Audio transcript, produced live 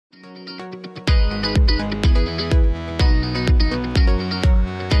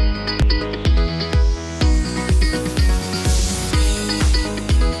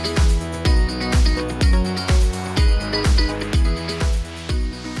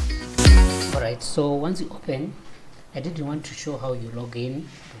Alright, so once you open, I didn't want to show how you log in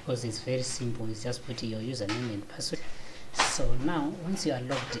because it's very simple. It's just putting your username and password. So now once you are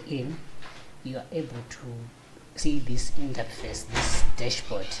logged in, you are able to see this interface, this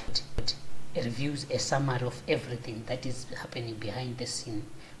dashboard. It reviews a summary of everything that is happening behind the scene,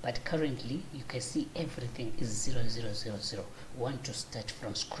 but currently you can see everything is 0000. We want to start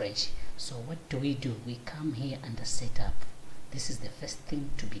from scratch. So what do? We come here under setup. This is the first thing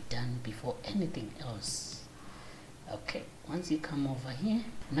to be done before anything else. Okay, once you come over here,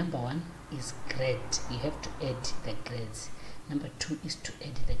 number one is grade. You have to add the grades. Number two is to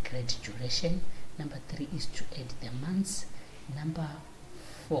add the grade duration. Number three is to add the months. Number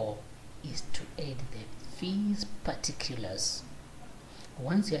four is to add the fees particulars.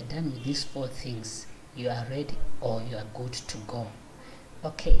 Once you are done with these four things, you are ready or you are good to go.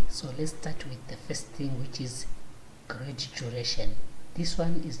 Okay, so let's start with the first thing, which is grade duration. This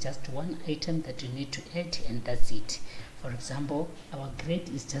one is just one item that you need to add, and that's it. For example, our grade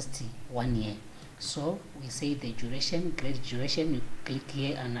is just 1 year, so we say the duration, grade duration, you click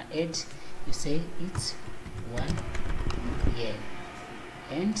here and add, you say it's 1 year,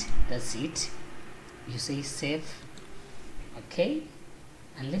 and that's it. You say save. Okay,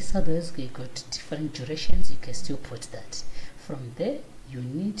 unless others you got different durations, you can still put that. From there you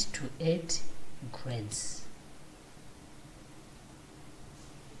need to add grades,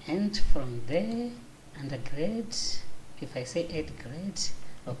 and from there under grade, if I say add grade,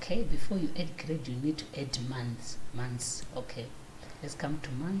 okay, before you add grade you need to add months. Okay, let's come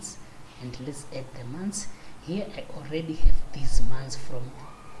to months and let's add the months. Here I already have these months from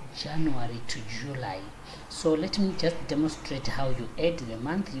January to July, so let me just demonstrate how you add the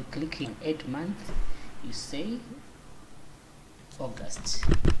month. You click on add month, you say August.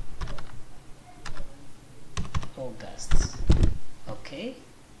 Okay,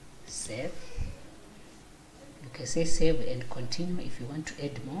 save. You can say save and continue if you want to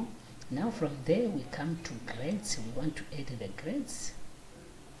add more. Now from there we come to grades. We want to add the grades,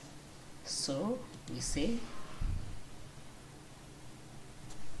 so we say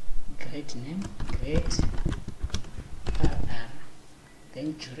grade name, grade RR,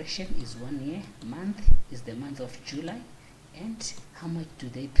 then duration is 1 year, month is the month of July, and how much do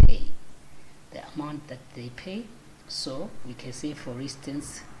they pay, the amount that they pay. So we can say, for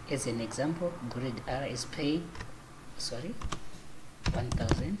instance, as an example, grade R is paying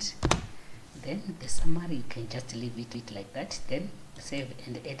 1,000. Then the summary, you can just leave it like that, then save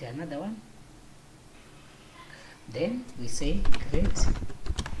and add another one. Then we say grade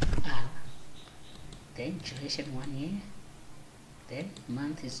R, then duration 1 year, then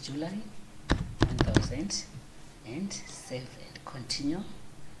month is July, 1,000, and save and continue.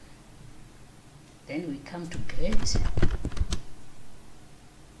 Then we come to grade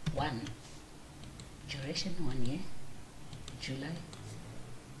 1, duration 1 year, July,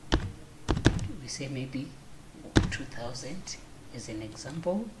 we say maybe 2,000 as an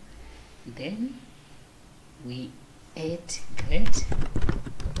example. Then we add grade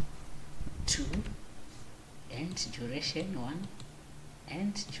 2 and duration 1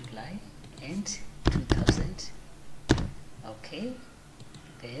 and July and 2,000. Okay,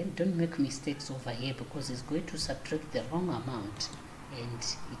 then don't make mistakes over here because it's going to subtract the wrong amount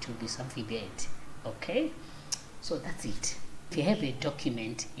and it will be something bad. Okay, so that's it. If you have a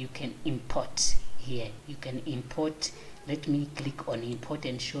document, you can import here. You can import. Let me click on import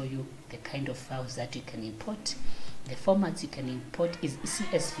and show you the kind of files that you can import. The formats you can import is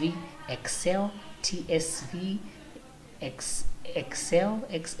CSV, Excel, TSV, Excel,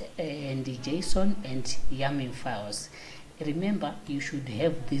 and JSON, and YAML files. Remember, you should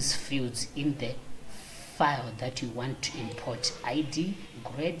have these fields in the file that you want to import: ID,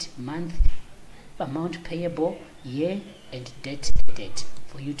 grade, month, amount payable, year, and date added,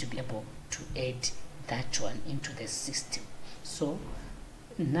 for you to be able to add that one into the system. So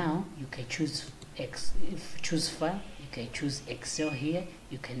now you can choose if you choose file, you can choose Excel here,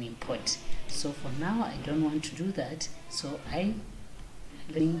 you can import. So for now I don't want to do that, so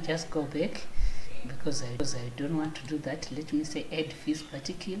let me just go back because I don't want to do that. Let me say add fees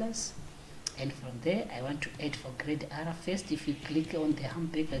particulars, and from there I want to add for grade R first. If you click on the home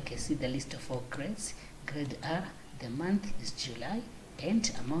page, you can see the list of all grades. Grade R, the month is July, and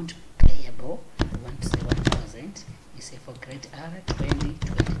amount payable, we want to say 1,000. You say for grade R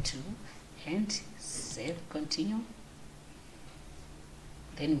 2022, and save, continue.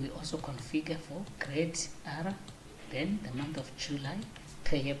 Then we also configure for grade R, then the month of July,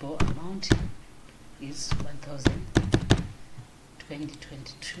 payable amount is 1,000,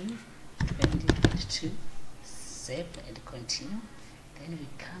 2022, save and continue. then we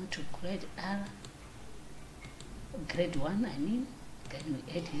come to grade R, grade 1 I mean, then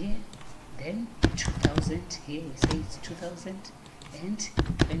we add here, then 2000 here, we say it's 2000, and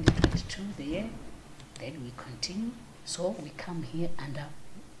 2022 the year, then we continue. So we come here under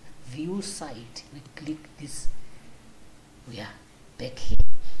view site, we click this, we are back here.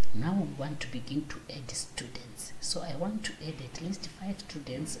 Now we want to begin to add students. So I want to add at least 5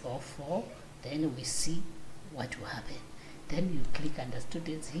 students or 4, then we see what will happen. Then you click under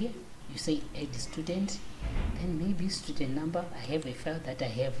students here, you say add student, then maybe student number. I have a file that I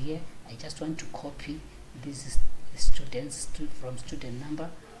have here, I just want to copy this students from student number,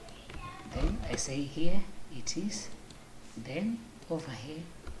 then I say here it is, then over here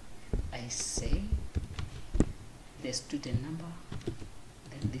I say the student number,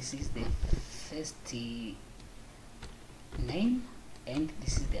 then this is the first name and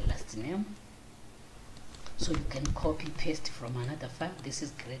this is the last name. So you can copy paste from another file. This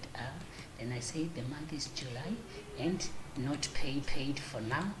is grade R, and I say the month is July and not paid for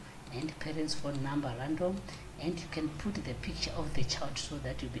now, and parents phone number random, and you can put the picture of the child so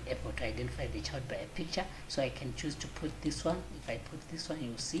that you'll be able to identify the child by a picture. So I can choose to put this one. If I put this one,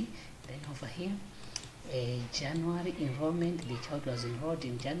 you'll see. Then over here, January enrollment, the child was enrolled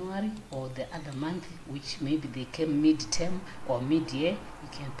in January or the other month, which maybe they came mid-term or mid-year, you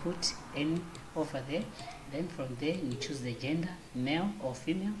can put any over there. Then from there we choose the gender, male or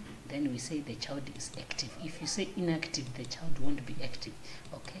female, then we say the child is active. If you say inactive, the child won't be active.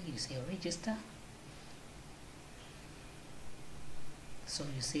 Okay, you say register. So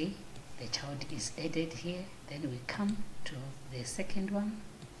you see the child is added here. Then we come to the second one,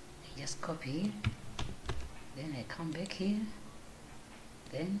 I just copy here, then I come back here,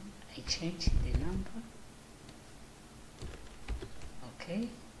 then I change the number. Okay,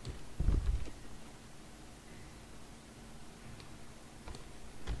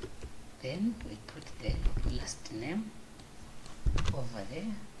 then we put the last name over there,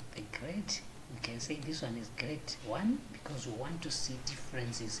 the grade. We can say this one is grade 1 because we want to see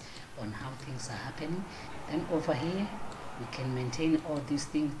differences on how things are happening. Then over here we can maintain all these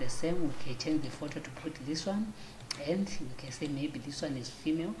things the same. We can change the photo to put this one, and we can say maybe this one is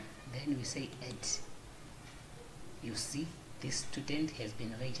female, then we say add. You see this student has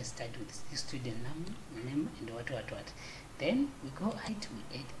been registered with this student name and what. Then we go ahead,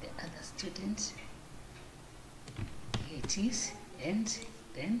 we add the other student, here it is, and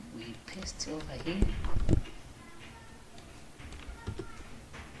then we paste over here,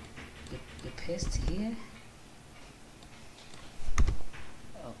 we paste here.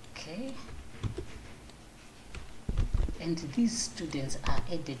 Okay, and these students are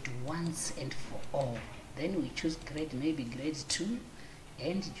added once and for all. Then we choose grade, maybe grade 2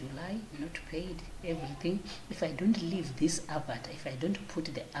 and July, not paid, everything. If I don't leave this avatar, if I don't put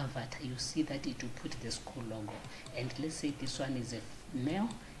the avatar, you see that it will put the school logo. And let's say this one is a male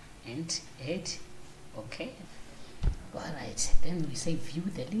and add. Okay, all right, then we say view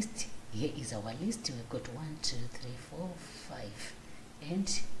the list. Here is our list. We've got 1 2 3 4 5, and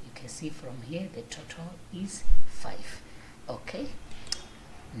you can see from here the total is 5. Okay,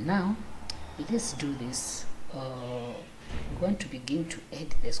 now let's do this. We're going to begin to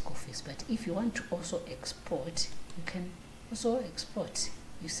add the school fees, but if you want to also export, you can also export.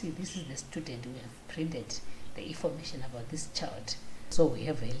 You see, this is the student. We have printed the information about this child. So we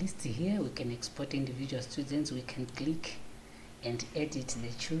have a list here. We can export individual students. We can click and edit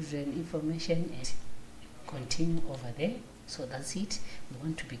the children information and continue over there. So that's it. We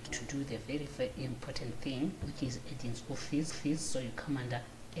want to begin to do the very, very important thing, which is adding school fees. So you come under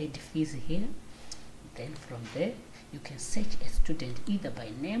add fees here. Then from there you can search a student either by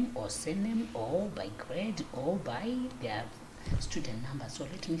name or surname or by grade or by their student number. So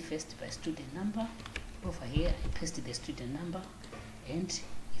let me first by student number. Over here I paste the student number, and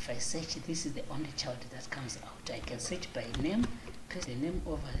if I search, this is the only child that comes out. I can search by name, paste the name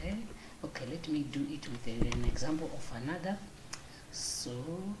over there. Okay, let me do it with an example of another. So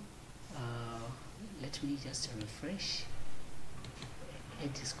let me just refresh.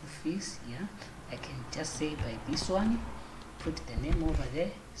 Add the school fees. Yeah, I can just say by this one, put the name over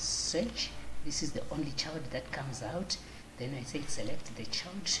there, search. This is the only child that comes out. Then I say select the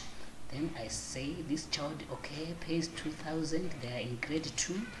child. Then I say this child, okay, pays 2,000. They are in grade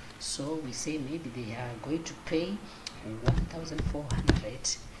 2, so we say maybe they are going to pay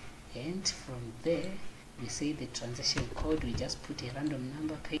 1,400. And from there we say the transaction code. We just put a random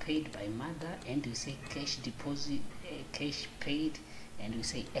number, paid by mother, and we say cash deposit, cash paid, and we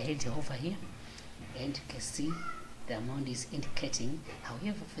say add over here, and you can see the amount is indicating.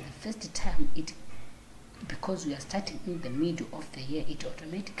 However, for the first time it because we are starting in the middle of the year, it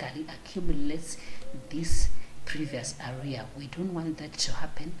automatically accumulates this previous area. We don't want that to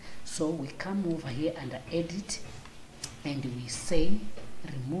happen, so we come over here under edit and we say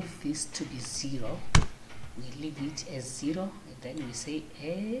remove this to be 0. We leave it as 0, and then we say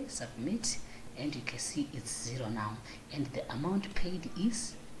submit, and you can see it's 0 now, and the amount paid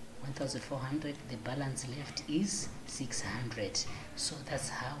is 1,400. the balance left is 600. So that's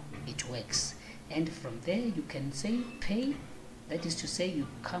how it works. And from there you can say pay. That is to say, you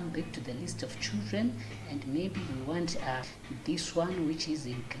come back to the list of children, and maybe we want this one which is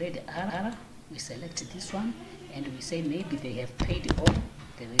in grade R. We select this one and we say maybe they have paid all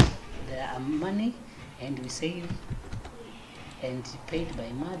their money, and we say and paid by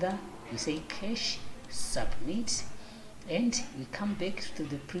mother. We say cash, submit, and we come back to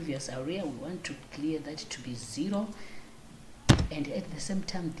the previous area. We want to clear that to be 0, and at the same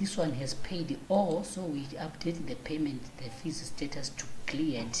time this one has paid all, so we update the payment, the fees status to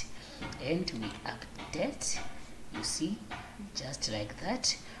cleared, and we update. You see, just like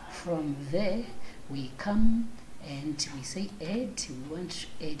that. From there we come and we say add. We want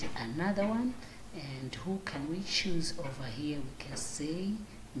to add another one, and who can we choose over here? We can say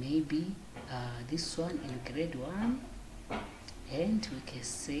maybe this one in grade 1, and we can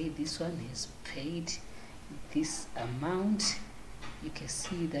say this one has paid this amount. You can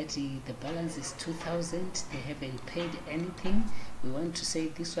see that the balance is 2,000. They haven't paid anything. We want to say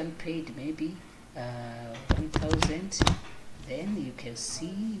this one paid maybe 1,000. Then you can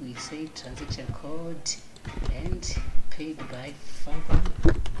see we say transaction code and paid by father,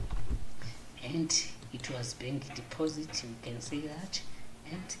 and it was bank deposit. You can say that,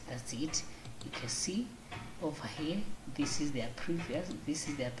 and that's it. You can see over here this is their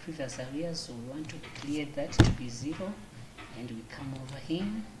previous area, so we want to clear that to be 0, and we come over here.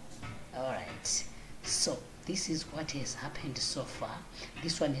 Alright, so this is what has happened so far.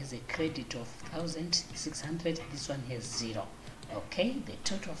 This one has a credit of 1,600. This one has 0. Okay, the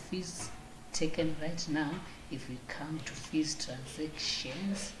total fees taken right now, if we come to fees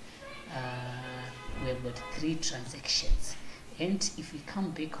transactions, we have got 3 transactions. And if we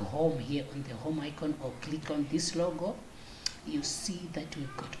come back home here on the home icon or click on this logo, you see that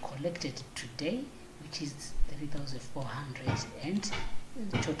we've got collected today, which is 3,400, and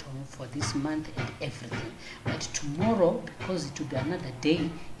the total for this month and everything. But tomorrow, because it will be another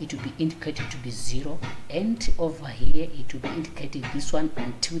day, it will be indicated to be 0, and over here it will be indicated this one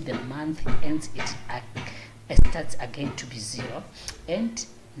until the month ends. It starts again to be 0. And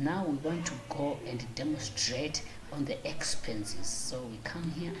now we want to go and demonstrate on the expenses. So we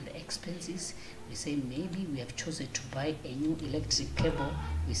come here under expenses. We say maybe we have chosen to buy a new electric cable.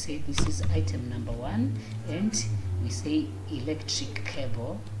 We say this is item number 1, and we say electric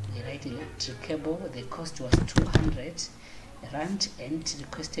cable. We write electric cable. The cost was 200 rand and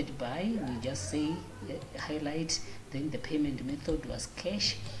requested by. We just say highlight. Then the payment method was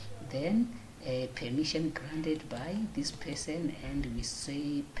cash. Then permission granted by this person, and we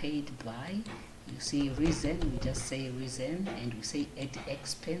say paid by. You see reason, we just say reason, and we say add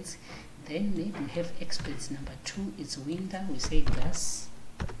expense. Then maybe we have expense number 2, it's winter. We say gas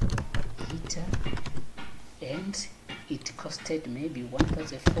heater, and it costed maybe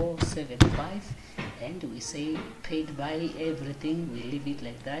 1,475, and we say paid by everything. We leave it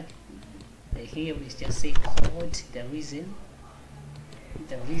like that. Here we just say code, the reason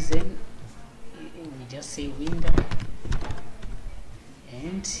we just say winter,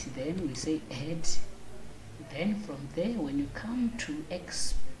 and then we say add. Then from there, when you come to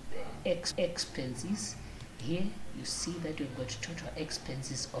expenses, here you see that we've got total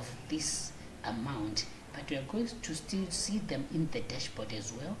expenses of this amount, but we are going to still see them in the dashboard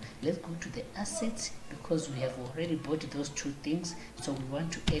as well. Let's go to the assets, because we have already bought those 2 things, so we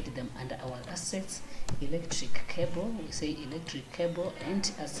want to add them under our assets. Electric cable, we say electric cable,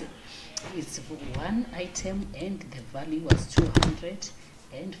 and as it's 1 item and the value was 200,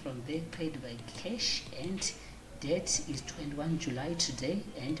 and from there paid by cash, and date is 21 July today,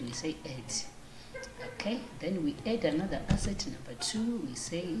 and we say add. Okay, then we add another asset number 2. We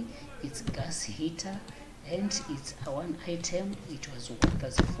say it's gas heater, and it's a 1 item. It was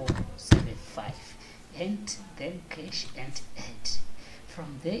 1,475, and then cash and add.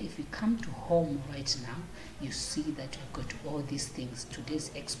 From there, if you come to home right now, you see that we've got all these things.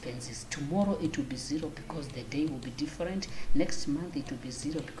 Today's expenses. Tomorrow it will be 0 because the day will be different. Next month it will be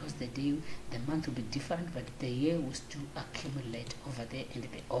 0 because the month will be different, but the year will still accumulate over there in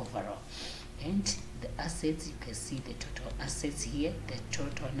the overall. And the assets, you can see the total assets here, the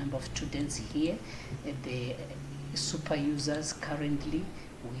total number of students here, the super users currently,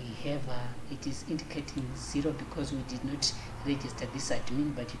 we have it is indicating 0 because we did not register this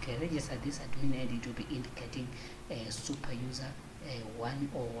admin, but you can register this admin and it will be indicating super user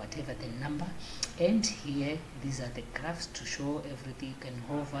 1 or whatever the number. And here these are the graphs to show everything. You can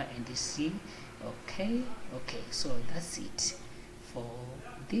hover and see. Okay, so that's it for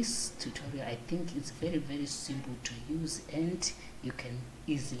this tutorial. I think it's very, very simple to use, and you can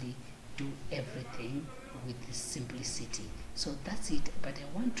easily do everything with this simplicity. So that's it. But I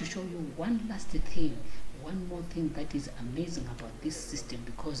want to show you one last thing, one more thing that is amazing about this system,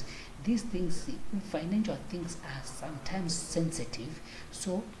 because these things, financial things, are sometimes sensitive.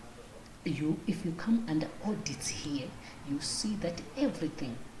 So if you come under audits here, you see that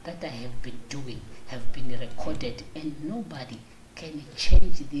everything that I have been doing have been recorded, and nobody can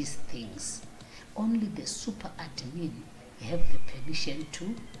change these things. Only the super admin have the permission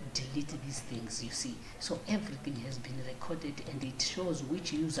to delete these things, you see. So everything has been recorded, and it shows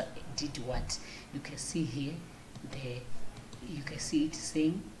which user did what. You can see here you can see it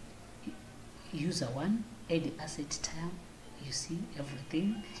saying user 1 add asset time. You see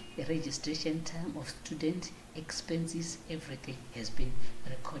everything, the registration time of student, expenses, everything has been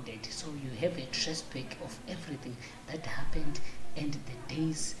recorded. So you have a trace back of everything that happened and the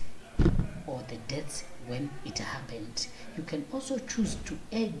days or the dates when it happened. You can also choose to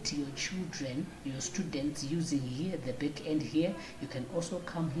add your children, your students, using here the back end here. You can also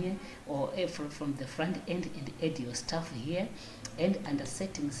come here or from the front end and add your stuff here. And under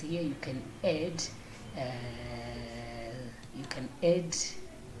settings here you can add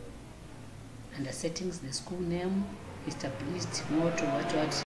under settings the school name, established motto, what